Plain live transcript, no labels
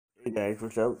Hey guys,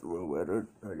 what's up? What are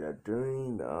you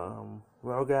doing?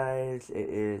 Well, guys, it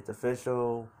is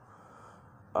official.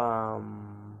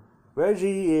 Um,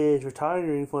 Reggie is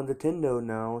retiring from Nintendo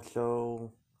now,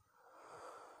 so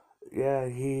yeah,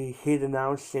 he's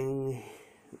announcing.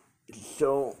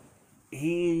 So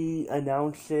he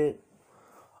announced it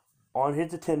on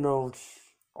his Nintendo's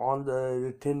on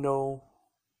the Nintendo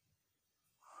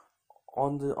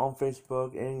on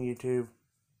Facebook and YouTube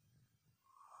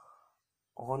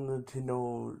on the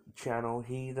Nintendo channel.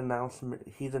 He's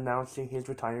announcing his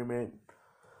retirement.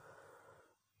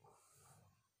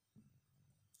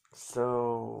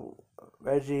 So,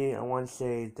 Reggie, I want to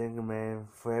say thank you, man,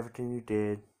 for everything you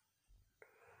did.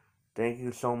 Thank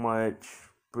you so much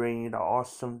bringing the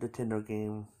awesome Nintendo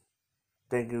game.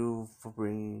 Thank you for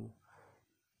bringing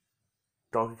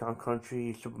Donkey Kong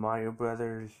Country, Super Mario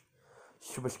Brothers,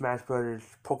 Super Smash Brothers,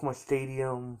 Pokemon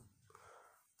Stadium,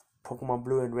 Pokemon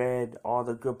Blue and Red, all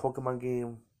the good Pokemon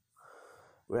games.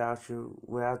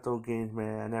 Without those games,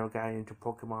 man, I never got into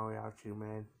Pokemon without you,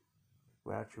 man.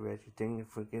 Without you, Reggie. Thank you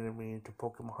for getting me into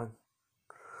Pokemon.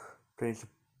 Playing,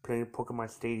 playing Pokemon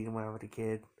Stadium when I was a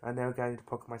kid. I never got into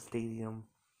Pokemon Stadium.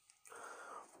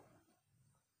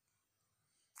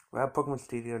 Without Pokemon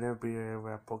Stadium, I'll never be here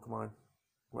without Pokemon.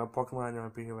 Without Pokemon, I'll never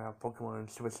be here without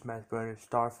Pokemon. Super Smash Brothers,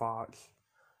 Star Fox,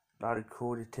 a lot of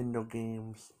cool Nintendo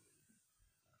games.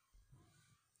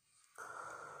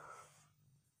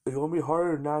 It's gonna be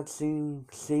hard not seeing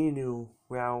you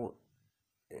without.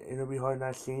 It'll be hard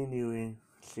not seeing you and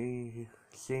seeing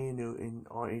you in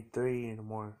on E3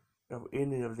 anymore. Of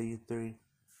any of the E3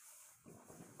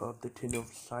 of the Nintendo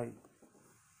site.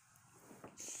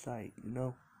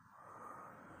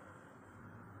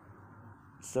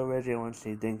 So Reggie, I want to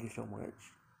say thank you so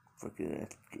much for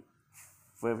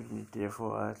for everything you did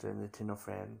for us and Nintendo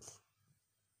fans.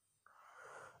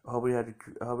 I hope you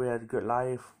had a good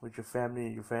life with your family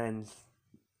and your friends.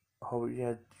 I hope you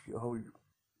had I hope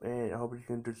and I hope you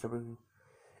can do something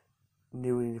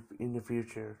new in the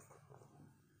future.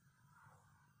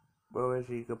 Well,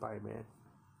 Reggie, goodbye, man.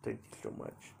 Thank you so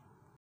much.